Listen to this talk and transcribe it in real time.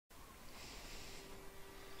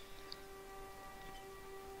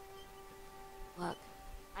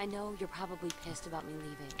I know you're probably pissed about me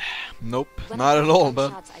leaving. Nope, When not I at heard all, but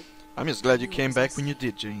gunshots, I'm just glad you knew it came was back when you unsafe.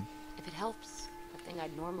 did, Jane. If it helps, the thing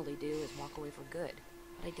I'd normally do is walk away for good,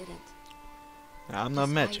 but I didn't. I'm not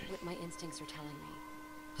mad, Jane. Despite what my instincts are telling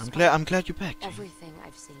me. I'm glad you're back, Jane. Everything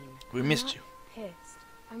I've seen. We missed you. Pissed.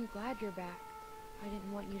 I'm glad you're back. I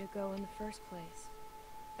didn't want you to go in the first place.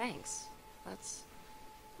 Thanks.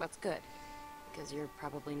 That's good. Because you're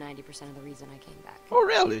probably 90% of the reason I came back. Oh,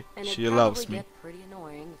 really? And She it'd loves probably me. get pretty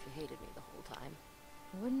annoying if you hated me the whole time.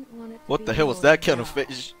 Wouldn't want it to What be the hell was annoying. that kind of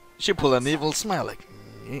face? She pulled an evil smile like,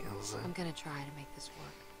 yes. I'm gonna try to make this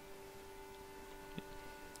work.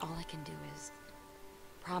 All I can do is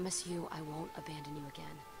promise you I won't abandon you again.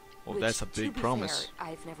 Well, Which, that's a to big be promise. fair,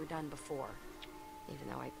 I've never done before. Even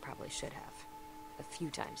though I probably should have. A few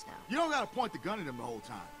times now. You don't gotta point the gun at him the whole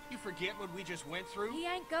time. You forget what we just went through? He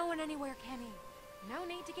ain't going anywhere, Kenny. No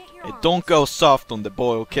need to get your Hey, arms. don't go soft on the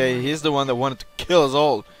boy, okay? He's the one that wanted to kill us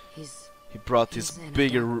all. He's He brought his He's in a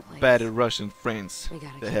bigger, dark place. badder Russian friends We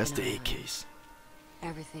gotta that keep has an the eye on him. AKs.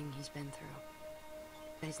 everything he's been through.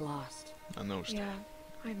 That he's lost. I know. Yeah,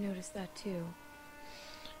 I've noticed that too.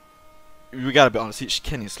 We gotta be honest.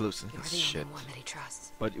 Kenny's losing You're his the shit, only one that he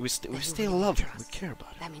trusts. but we that we he still really love him. We trusts. care about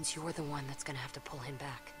him. That means you're the one that's gonna have to pull him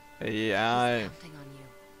back. Yeah, He's counting on you.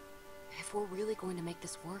 If we're really going to make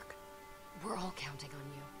this work, we're all counting on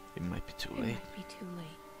you. it might be too It late. might be too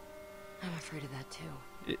late. I'm afraid of that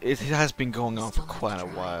too. It has been going We on for still have to quite a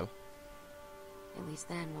try. while. At least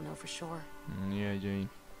then we'll know for sure. Yeah, Jane.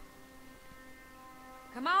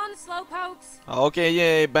 Come on, slowpokes. Okay,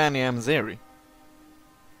 yeah, Benny Amzeri.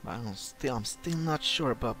 But I'm still not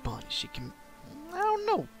sure about Bonnie. She can, I don't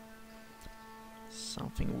know.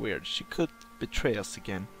 Something weird. She could betray us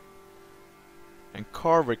again. And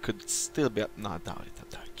Carver could still be. No, I doubt it. I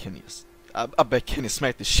doubt it. Kenny is. I bet Kenny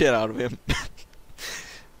smacked the shit out of him.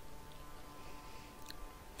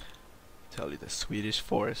 Tell you the Swedish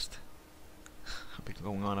forest. I've been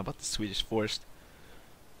going on about the Swedish forest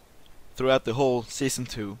throughout the whole season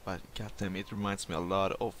 2, but goddamn, it reminds me a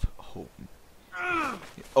lot of home.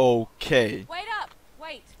 Okay. Wait up.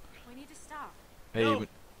 Wait. We need to stop. Hey,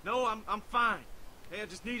 No, I'm fine. Hey, I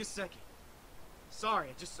just need a second. Sorry,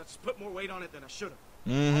 I just put more weight on it than I should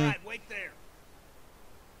have. mm-hmm. Alright, wait there.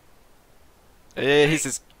 Hey, he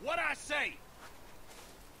says, What I say?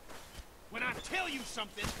 When I tell you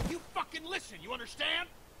something, you fucking listen, you understand?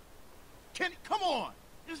 Kenny, come on!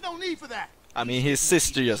 There's no need for that! I mean, his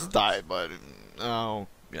sister just died, but oh,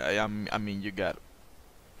 yeah, I mean, you gotta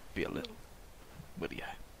be a little, but yeah.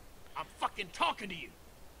 I'm fucking talking to you.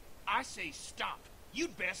 I say stop.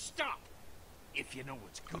 You'd best stop. If you know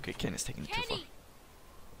what's good Okay, for Kenny's taking it too far. Kenny!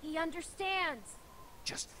 He understands.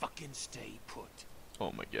 Just fucking stay put.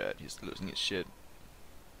 Oh my god, he's losing his shit.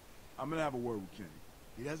 I'm gonna have a word with Kenny.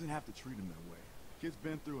 He doesn't have to treat him that way. Kid's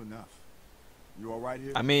been through enough. You alright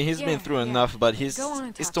here? I mean, he's been Yeah, through yeah. enough, but he's Go on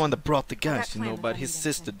and the talk one to that brought the got guns, you know. plans But if I his need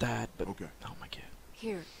sister anything. died. But Okay. oh my god,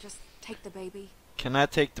 Here, just take the baby. can I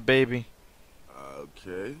take the baby?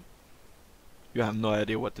 Okay. You have no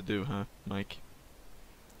idea what to do, huh, Mike?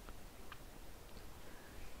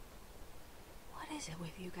 What is it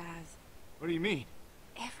with you guys? What do you mean?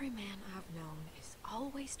 Every man I've known is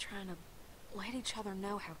always trying to let each other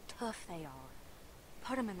know how tough they are.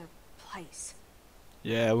 Put them in their place.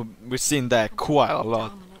 Yeah, we've seen that quite a lot.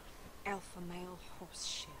 Dominant alpha male horse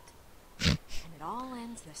shit. And it all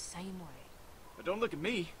ends the same way. But don't look at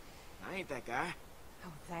me. I ain't that guy.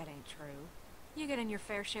 Oh, that ain't true. You get in your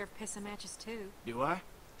fair share of pissing matches too. Do I?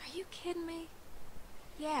 Are you kidding me?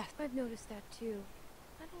 Yeah, I've noticed that too.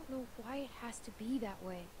 I don't know why it has to be that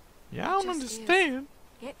way. Yeah, I don't Just is. understand.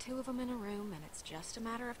 get two of them in a room and it's just a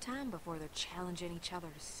matter of time before they're challenging each other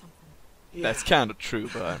to something. Yeah. That's kind of true,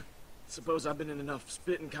 but Suppose I've been in enough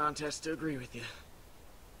spitting contests to agree with you.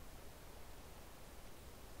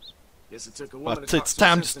 Guess it took a woman but to talk it's some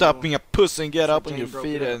time to sense stop into being him. a puss and get So up on Jane your broke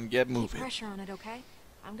feet it up. and get Keep moving. pressure on it, okay?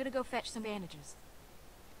 I'm gonna go fetch some bandages.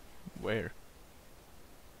 Where?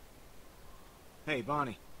 Hey,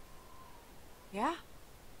 Bonnie. Yeah?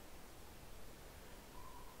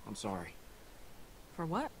 I'm sorry. For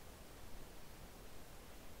what?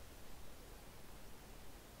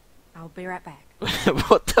 I'll be right back.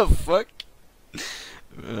 What the fuck?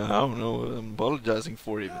 I don't know what I'm apologizing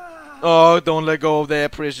for even. Oh, don't let go of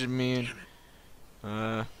that precious man.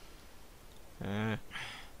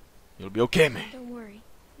 You'll be okay, man. Don't worry.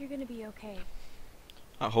 You're gonna be okay.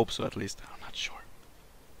 I hope so, at least. I'm not sure.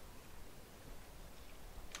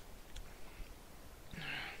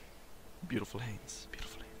 Beautiful hands.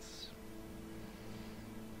 Beautiful hands.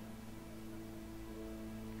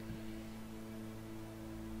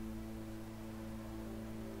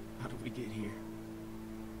 How did we get here?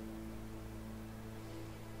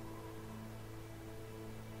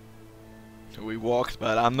 We walked,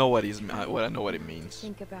 but I know what what I know what it means.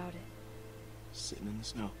 Think about it. Sitting in the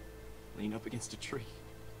snow, leaning up against a tree,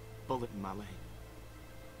 bullet in my leg.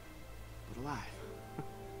 But alive.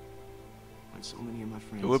 When so many of my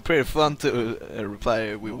friends... It was pretty fun to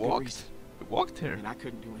reply. We No good walked. reason. We walked here. And I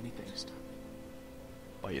couldn't do anything to stop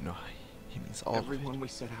it. But you know, he means all of Everyone it. we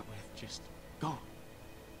set out with just gone.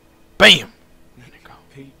 BAM! Nick,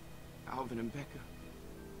 Pete, Alvin and Becca,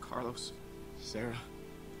 Carlos, Sarah.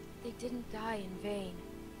 They didn't die in vain.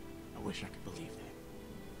 I wish I could believe that.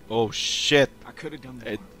 Oh shit! I could have done more.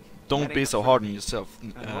 Hey, don't That be ain't so good hard for on me. yourself,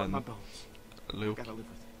 I know it in my bones. Luke. Gotta live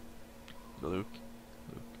with it. Luke.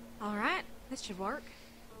 All right, this should work.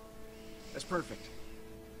 That's perfect.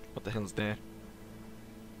 What the hell's that?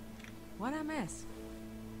 What'd I miss?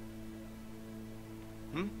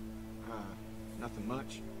 Nothing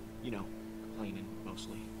much. You know, complaining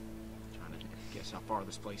mostly. Trying to guess how far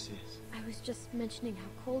this place is. I was just mentioning how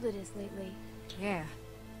cold it is lately. Yeah,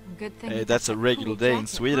 good thing. Hey, you that's got a that regular cool day in jacket,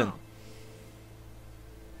 Sweden. huh?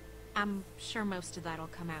 I'm sure most of that'll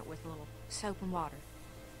come out with a little soap and water.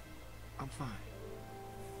 I'm fine.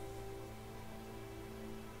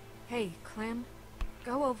 Hey, Clem,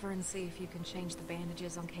 go over and see if you can change the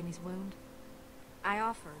bandages on Kenny's wound. I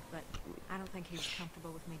offered, but I don't think he was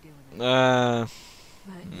comfortable with me doing it.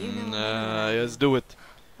 But you know, let's do it.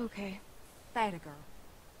 Okay. that a girl.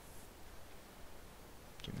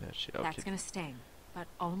 Give me that shit. That's Okay. gonna sting, but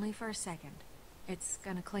only for a second. It's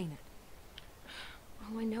gonna clean it.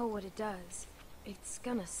 Oh, I know what it does. It's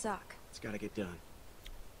gonna suck. It's gotta get done.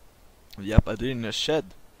 Yep, I did in a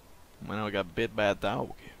shed when I got bit by a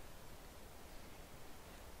dog.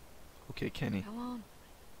 Okay, Kenny, Go on.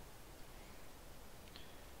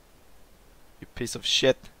 you piece of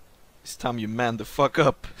shit. It's time you man the fuck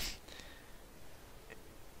up.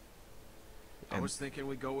 I And was thinking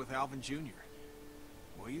we'd go with Alvin Jr.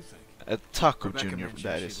 What do you think? a Taco Rebecca Jr. mentioned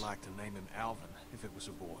that she'd is. like to name him Alvin if it was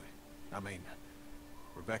a boy. I mean,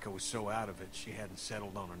 Rebecca was so out of it she hadn't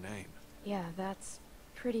settled on her name. Yeah, that's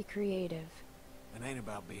pretty creative. It ain't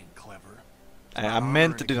about being clever. It's I about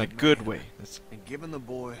meant it honoring in a a good good man way. That's, and giving the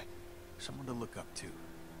boy someone to look up to.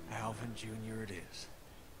 Alvin Jr. it is.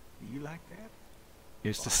 You like that?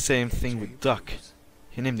 it's the Well, I same think thing Jay with Duck. approves.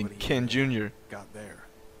 He named him What do you Ken think? Jr. Got there.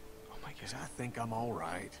 Oh my Because god. I think I'm all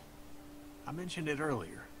right. I mentioned it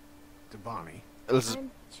earlier to Bonnie. Let's-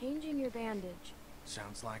 I'm changing your bandage.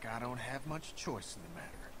 Sounds like I don't have much choice in the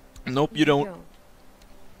matter. Nope, you don't.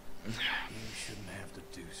 You shouldn't have to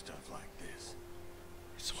do stuff like this.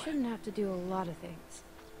 I swear. Shouldn't have to do a lot of things.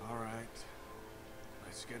 All right.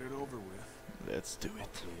 Let's get it over with. Let's do it.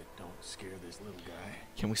 Hopefully it don't scare this little guy.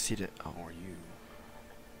 Can we see the? Oh, Or you.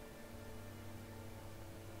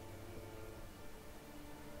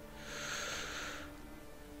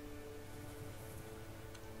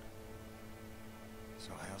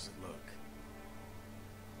 So how's it look?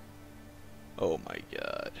 oh my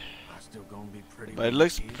god. I still gonna be pretty. But it with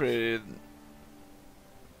looks the kids? pretty.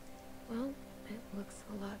 Well, it looks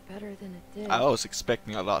a lot better than it did. I was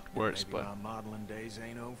expecting a lot worse, Maybe but my modeling days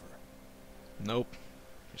ain't over. nope.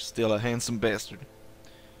 You're still a handsome bastard.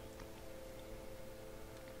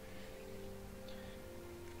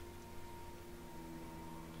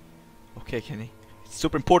 Okay, Kenny. It's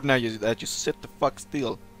super important now that you sit the fuck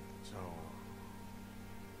still. So,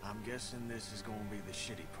 I'm guessing this is gonna be the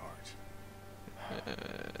shitty part.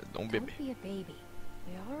 Don't be. Don't be a baby.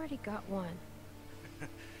 We already got one.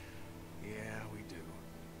 Yeah, we do.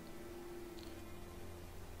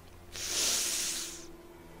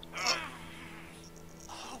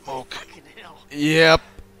 Okay. Yep,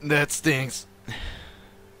 that stings.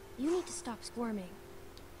 You need to stop squirming.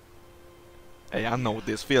 Hey, I know what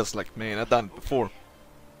this feels like, man. I've done it before.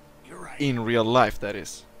 You're right. In real life, that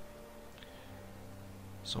is.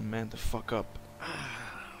 So man the fuck up.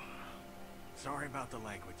 Sorry about the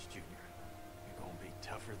language, Junior. You're gonna be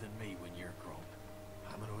tougher than me when you're grown.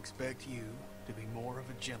 I'm gonna expect you to be more of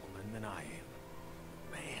a gentleman than I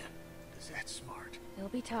am. Man, is that smart. He'll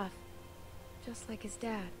be tough. Just like his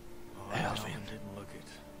dad. Oh, Alvin. Alvin didn't look it.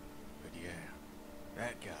 But yeah,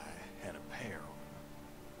 that guy had a pair on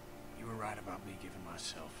him. You were right about me giving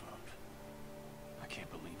myself up. I can't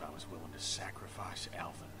believe I was willing to sacrifice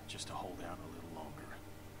Alvin just to hold out a little longer.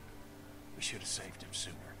 We should have saved him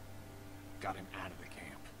sooner. Got him out of the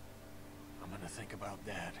camp. I'm gonna think about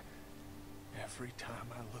that every time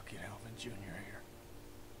I look at Alvin Jr. here.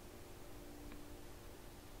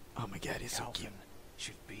 Oh my god, he's so cute. Alvin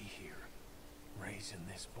should be here, raising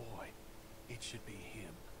this boy. It should be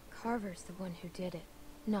him. Carver's the one who did it,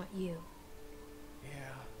 not you.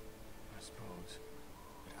 Yeah, I suppose.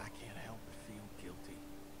 But I can't help but feel guilty.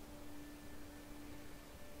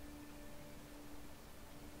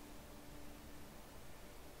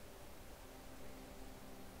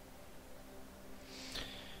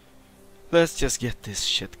 Let's just get this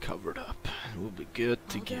shit covered up. We'll be good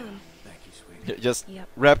to All go. done. Thank you, sweetie. Just Yep.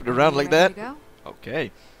 wrap it around You like ready that. to go?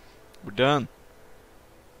 Okay, we're done.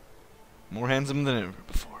 More handsome than ever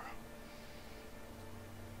before.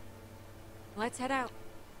 Let's head out.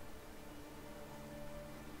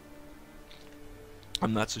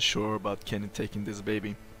 I'm not so sure about Kenny taking this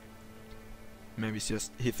baby. Maybe it's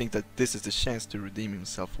just he thinks that this is the chance to redeem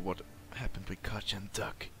himself for what happened with Katja and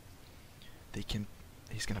Duck.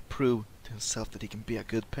 He's gonna prove to himself that he can be a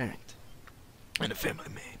good parent and a family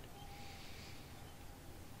man.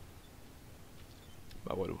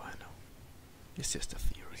 But what do I know? It's just a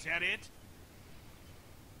theory. Is that it?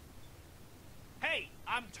 Hey,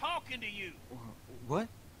 I'm talking to you. What?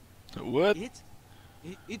 What?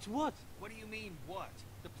 It's what? What do you mean, what?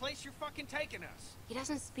 The place you're fucking taking us. He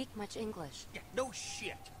doesn't speak much English. Yeah, no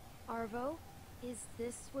shit. Arvo, is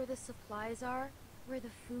this where the supplies are? Where the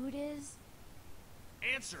food is?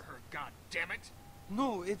 Answer her, goddammit.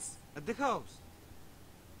 No, it's at the house.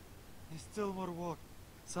 There's still more walk.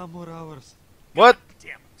 Some more hours. What?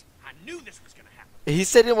 Damn it. I knew this was gonna happen. He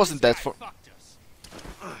said it wasn't This that guy far. fucked us.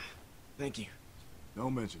 Thank you.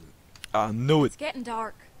 Don't mention it. I knew it. It's getting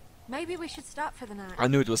dark. Maybe we should stop for the night. I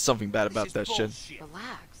knew it was something bad This about is that shit. bullshit.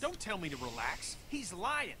 Relax. Don't tell me to relax. He's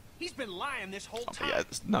lying. He's been lying this whole Oh time. my god,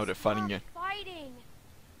 now they're fighting you. Stop fighting!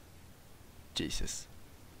 Jesus.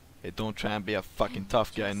 Hey, don't try and be a fucking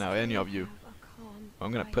tough guy now, any of you. Have a calm,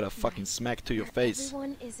 I'm gonna put a quiet fucking night smack to your where face.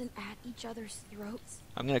 Everyone isn't at each other's throats.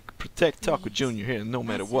 I'm gonna protect Taco Please. Jr. here no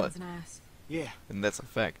matter That what. sounds nice. Yeah, And that's a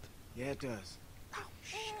fact. yeah, it does. Oh,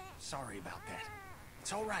 shit. Sorry about that.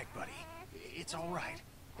 It's all right, buddy. It's all right.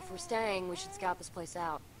 If we're staying, we should scout this place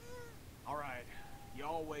out. All right.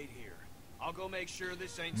 Y'all wait here. I'll go make sure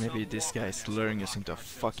this ain't Maybe some this walker guy is nest luring we'll us into a lock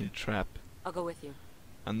ourselves fucking into. trap. I'll go with you.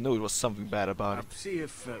 I knew it was something bad about it.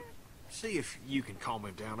 See if you can calm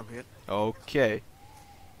him down a bit. Okay.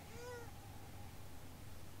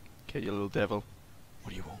 Okay, you little devil. What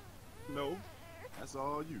do you want? No, that's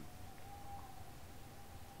all you.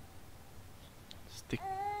 Stick.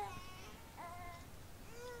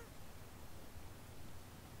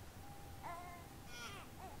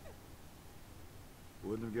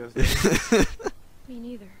 Wouldn't have guessed that. Me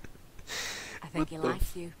neither. I think he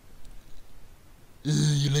likes you.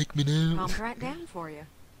 You like me now? Calmed right down for you.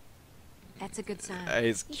 That's a good sign.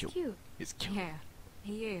 He's He's cute. cute. He's cute. Yeah,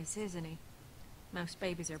 he is, isn't he? Most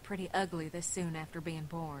babies are pretty ugly this soon after being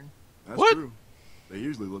born. That's What? true. They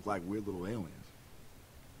usually look like weird little aliens.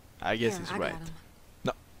 I guess Here, he's I right. got him.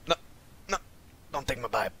 No. Don't take my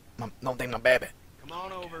baby. Don't take my baby. Come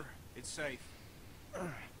on over. It's safe.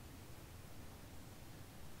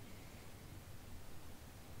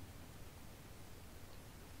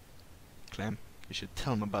 Clem, you should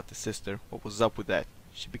tell him about the sister. What was up with that?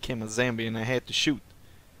 She became a zombie and I had to shoot.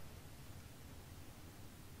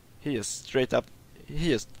 He just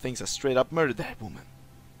thinks I straight up murdered that woman.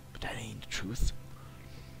 But that ain't the truth.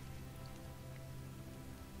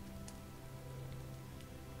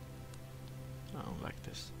 I don't like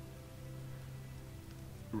this.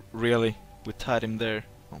 Really? We tied him there?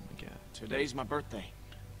 Oh my god. Today's my birthday.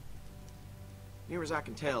 Near as I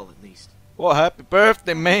can tell, at least. Well, happy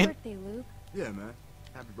birthday, man! Birthday, Luke. Yeah, man.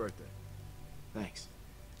 Happy birthday. Thanks.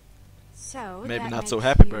 So Maybe that not so makes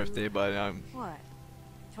happy you- birthday, but What?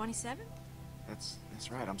 27? That's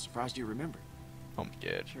right. I'm surprised you remember. oh my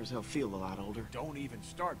god. Sure as hell feel a lot older. Don't even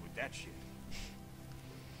start with that shit.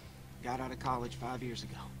 Got out of college 5 years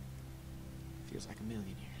ago. Feels like a million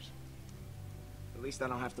years. At least I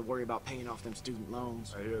don't have to worry about paying off them student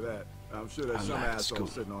loans. I hear that. I'm sure I there's some like asshole school.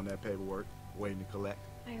 sitting on that paperwork, waiting to collect.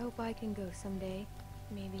 I hope I can go someday.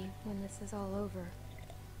 Maybe when this is all over.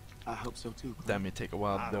 I hope so too. Clem. That may take a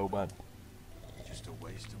while though, but Just a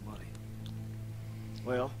waste of money.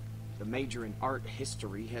 Well, the major in art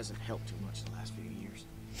history hasn't helped too much the last few years.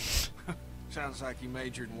 Sounds like you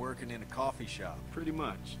majored in working in a coffee shop. Pretty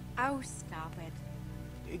much. Oh, stop it.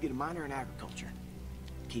 You get a minor in agriculture.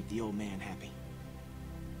 Keep the old man happy.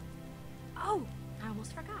 Oh, I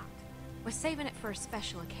almost forgot. We're saving it for a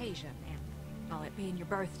special occasion, and all it being your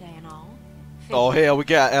birthday and all. oh figure hell, we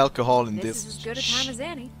got alcohol in this this. is as good a time as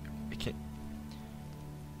any. I can't.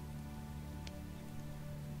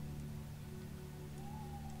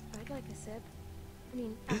 I'd like a sip. I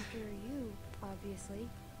mean, after you, obviously.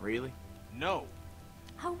 Really? No,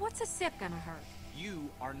 Oh, what's a sip gonna hurt? you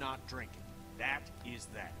are not drinking. That is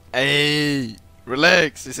that. Hey,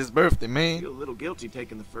 relax. It's his birthday, I man. feel a little guilty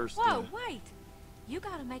taking the first. Whoa, wait! You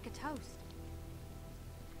gotta make a toast.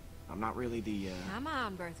 I'm not really the. Come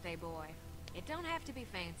on, birthday boy. It don't have to be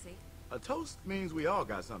fancy. A toast means we all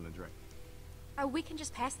got something to drink. Oh, we can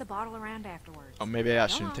just pass the bottle around afterwards. Or maybe I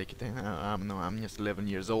Go shouldn't on. take it then. I don't know. I'm just 11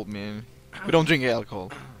 years old, man. We don't drink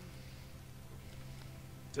alcohol.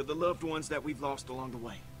 To the loved ones that we've lost along the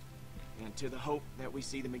way. And to the hope that we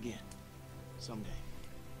see them again. Someday.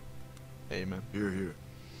 Amen. Here, here.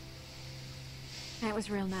 That was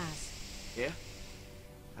real nice. Yeah?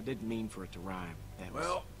 I didn't mean for it to rhyme. That was...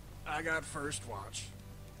 Well, I got first watch.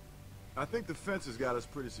 I think the fence has got us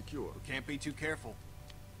pretty secure. Can't be too careful.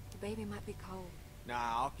 The baby might be cold. Nah,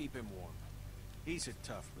 I'll keep him warm. He's a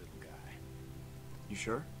tough little guy. You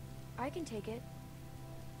sure? I can take it.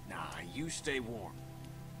 Nah, you stay warm.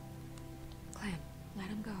 Clem, let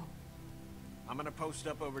him go. I'm gonna post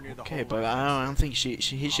up over near the Okay, hole. but I don't think he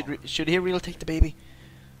should he really take the baby?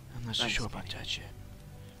 I'm not so Thanks, sure about Kenny. that yet.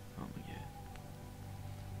 Oh my god.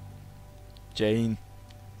 Jane,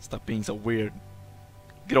 stop being so weird.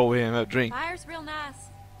 Get over here and have a drink. Fire's real nice.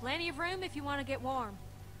 Plenty of room if you want to get warm.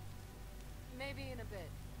 Maybe in a bit.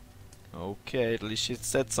 Okay, at least she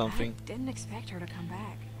said something. I didn't expect her to come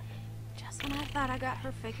back. Just when I thought I got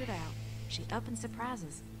her figured out, she up and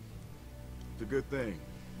surprises. It's a good thing.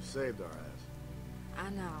 You saved our ass. I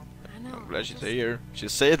know. I'm I glad she's just here. She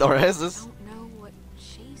saved our asses. don't know what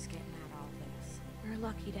she's getting out of all this. We're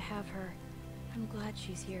lucky to have her. I'm glad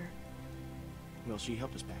she's here. Well, she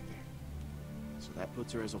helped us back there. So that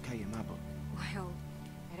puts her as okay in my book. Well,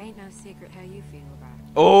 it ain't no secret how you feel about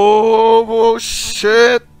it. Oh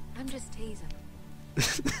shit! I'm just teasing.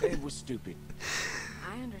 It was stupid.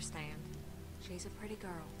 I understand. She's a pretty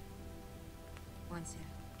girl. Once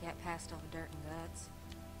you get past all the dirt and guts.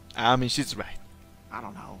 I mean, she's right. I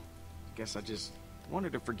don't know. Guess I just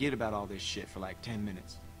wanted to forget about all this shit for like 10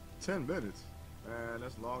 minutes. 10 minutes? Man,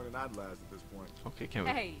 that's longer than I'd last at this point. Okay, can we?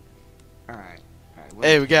 Hey, Alright. Alright.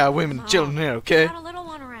 Hey, we got women come and children on. here, okay? Got a little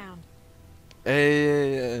one around.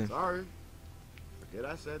 Hey, Sorry. Forget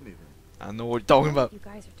I said anything. I know what you're talking about. You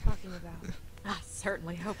guys are talking about. I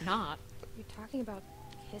certainly hope not. You're talking about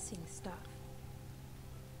kissing stuff.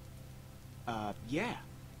 Yeah.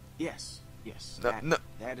 Yes. Yes. No, that, no,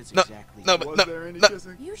 that is no, exactly... no, but Was no, there any no.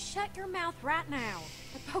 kissing? You shut your mouth right now.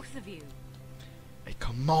 The both of you. Hey,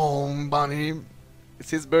 come on, Bonnie. It's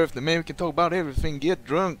his birthday, man. We can talk about everything. Get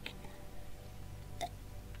drunk.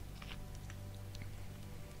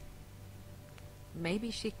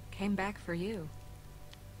 Maybe she came back for you.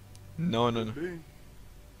 No, no, no. Could be.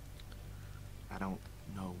 I don't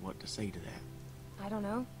know what to say to that. I don't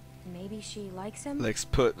know. Maybe she likes him? Let's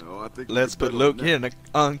put No, I think we let's could put bet on Luke that. here in an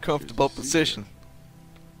uncomfortable Here's the position.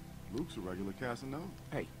 Luke's a regular Casanova.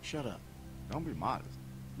 Hey, shut up. Don't be modest.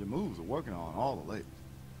 Your moves are working on all the ladies.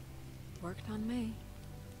 Worked on me.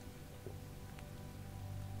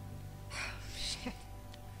 Shit.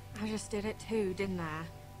 I just did it too, didn't I?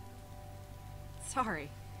 Sorry.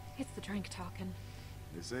 It's the drink talking.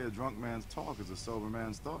 They say a drunk man's talk is a sober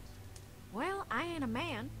man's thoughts. Well, I ain't a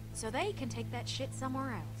man, so they can take that shit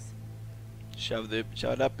somewhere else. Shove it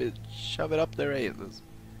up their asses.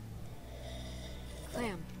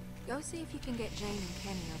 Clem, go see if you can get Jane and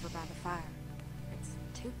Kenny over by the fire. It's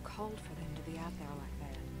too cold for them to be out there like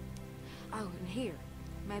that. Oh, and here,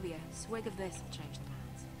 maybe a swig of this will change their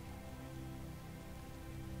minds.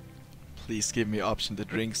 Please give me an option to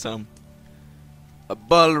drink some. A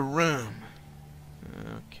bottle of rum.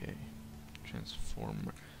 Okay.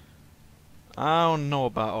 Transformer. I don't know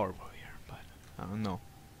about Arvo here, but I don't know.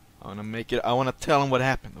 I wanna make it. I wanna tell him what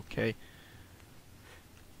happened. Okay.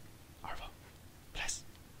 Arvo, bless.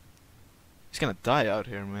 He's gonna die out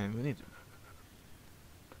here, man. We need to.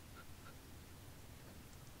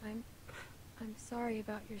 I'm sorry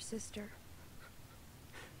about your sister.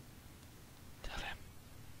 Tell him.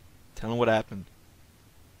 Tell him what happened.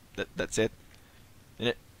 That's it.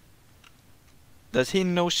 Does he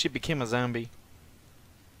know she became a zombie?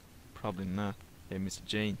 Probably not. Hey, Mr.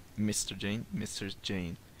 Jane. Mr. Jane. Mr.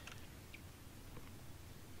 Jane.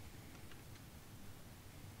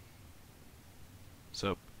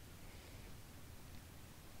 So,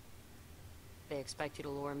 They expect you to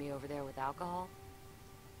lure me over there with alcohol?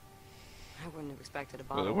 I wouldn't have expected a Will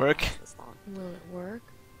bottle it to work? last this long. Will it work?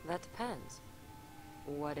 That depends.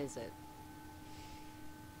 What is it?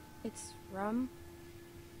 It's rum.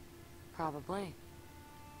 Probably.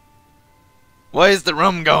 why is the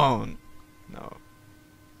rum gone? No.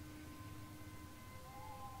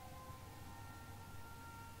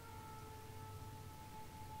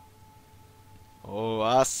 Oh,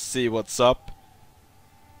 I see what's up.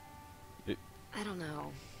 I don't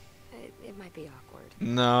know. It might be awkward.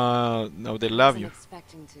 No, they love Wasn't you.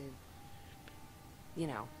 expecting to, you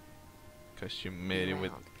know, Cause you be made it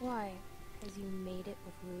with. around. Why? Because you made it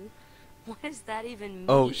with Luke? What does that even mean?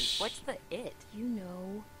 Oh, What's the it? You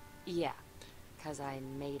know. Yeah. because I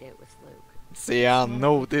made it with Luke. See, I It's not a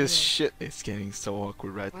know big this deal. shit is getting so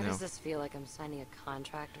awkward right Why now. does this feel like I'm signing a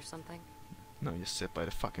contract or something? No, you sit by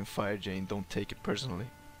the fucking fire, Jane. Don't take it personally.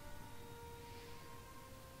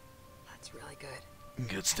 That's really good. Good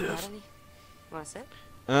Have you stuff. had any? Wanna sit?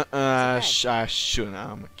 I okay. shouldn't.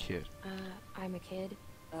 I'm a kid. I'm a kid.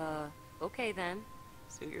 Okay then.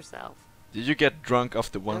 Suit yourself. Did you get drunk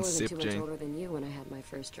off the I one wasn't sip, too much Jane? older than you when I had my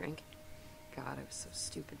first drink. God, I was so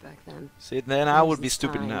stupid back then. See, then I There was would be this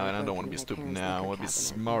stupid time now, I and I don't broke want to be into my stupid parents' now. I liquor want to be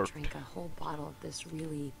cabinet and smart. drank a whole bottle of this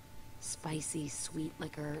really spicy, sweet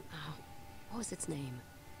liquor. Oh, what was its name?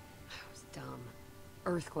 It was dumb.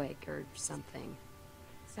 Earthquake or something.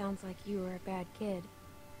 Sounds like you were a bad kid.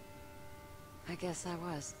 I guess I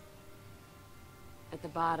was. At the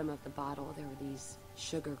bottom of the bottle, there were these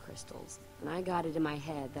sugar crystals, and I got it in my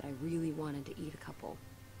head that I really wanted to eat a couple.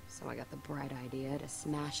 So I got the bright idea to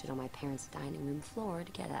smash it on my parents' dining room floor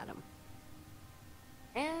to get at them.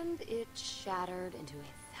 And it shattered into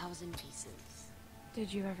 1,000 pieces.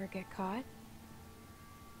 Did you ever get caught?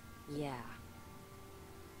 Yeah.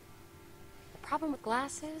 The problem with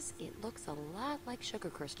glass is, it looks a lot like sugar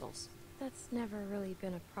crystals. That's never really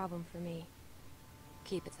been a problem for me.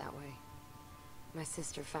 Keep it that way. My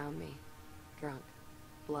sister found me, drunk,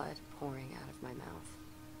 blood pouring out of my mouth.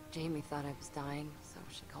 Jamie thought I was dying, so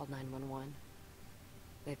she called 911.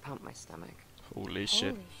 They pumped my stomach. Holy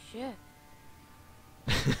shit. Holy shit.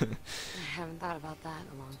 I haven't thought about that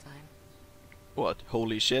in a long time. What?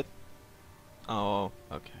 Holy shit? Oh,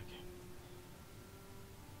 okay.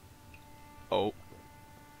 Oh,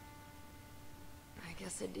 I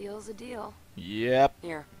guess a deal's a deal. yep.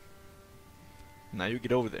 Here, Now you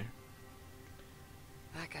get over there.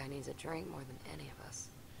 that guy needs a drink more than any of us.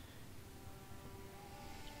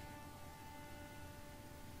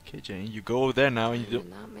 Okay, Jane, you go over there now, and you Did do.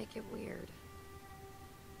 not make it weird.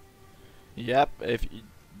 Yep. If you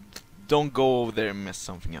don't go over there and mess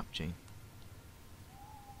something up, Jane.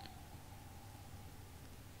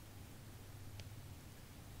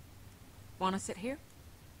 Want to sit here?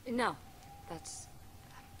 No, that's...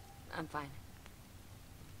 I'm fine.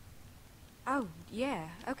 Oh, yeah,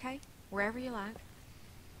 okay. Wherever you like.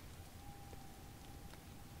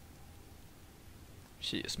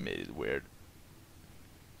 She just made it weird.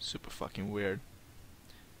 Super fucking weird.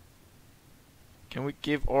 Can we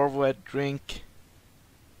give Orvo a drink?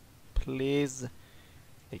 Please?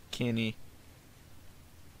 Hey, Kenny.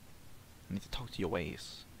 I need to talk to your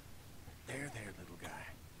ways. There, little guy.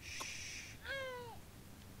 Shh.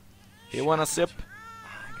 You wanna sip?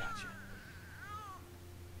 I got you.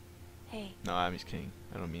 Hey, No, I'm just kidding.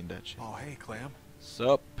 I don't mean that shit. Oh, hey, Clem.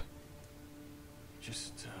 Sup?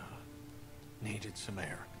 Just, needed some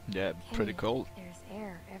air. Yeah, pretty Kenny, cold. There's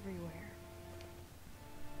air everywhere.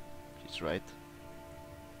 She's right.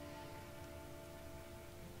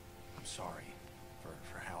 I'm sorry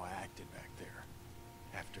for how I acted back there.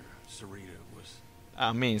 After Sarita was...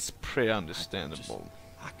 I mean, it's pretty understandable.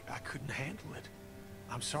 I couldn't handle it.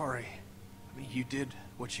 I'm sorry. I mean, you did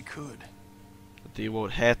what you could. But the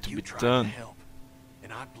what had to You be tried done. to help,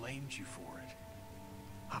 and I blamed you for it.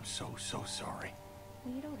 I'm so sorry.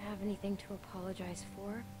 Well, you don't have anything to apologize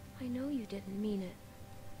for. I know you didn't mean it.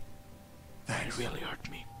 Thanks. It really hurt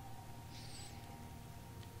me.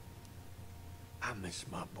 I miss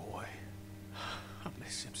my boy. I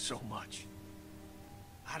miss him so much.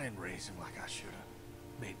 I didn't raise him like I should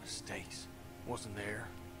have. Made mistakes. Wasn't there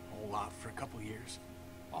a whole lot for a couple years.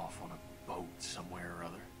 Off on a boat somewhere or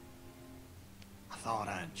other. I thought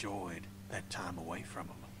I enjoyed that time away from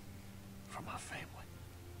him. From my family.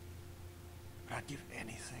 But I'd give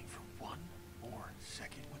anything for one more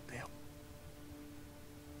second with them.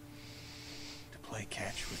 To play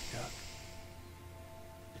catch with Duck.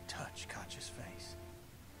 To touch Katja's face.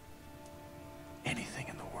 Anything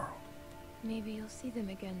in the world. Maybe you'll see them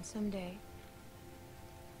again someday.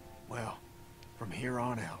 Well, from here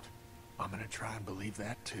on out, I'm gonna try and believe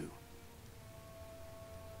that too.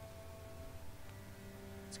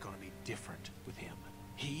 It's gonna be different with him.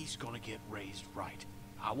 He's gonna get raised right.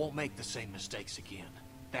 I won't make the same mistakes again.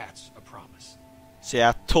 That's a promise. See,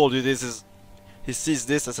 I told you this is... He sees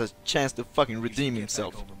this as a chance to fucking We should redeem get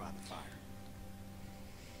himself. back over by the fire.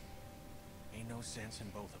 Ain't no sense in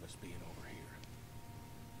both of us being over here.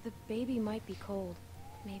 The baby might be cold.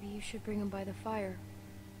 Maybe you should bring him by the fire.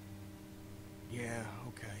 Yeah,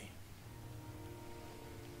 okay.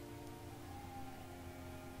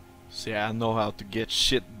 See, I know how to get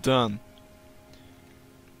shit done.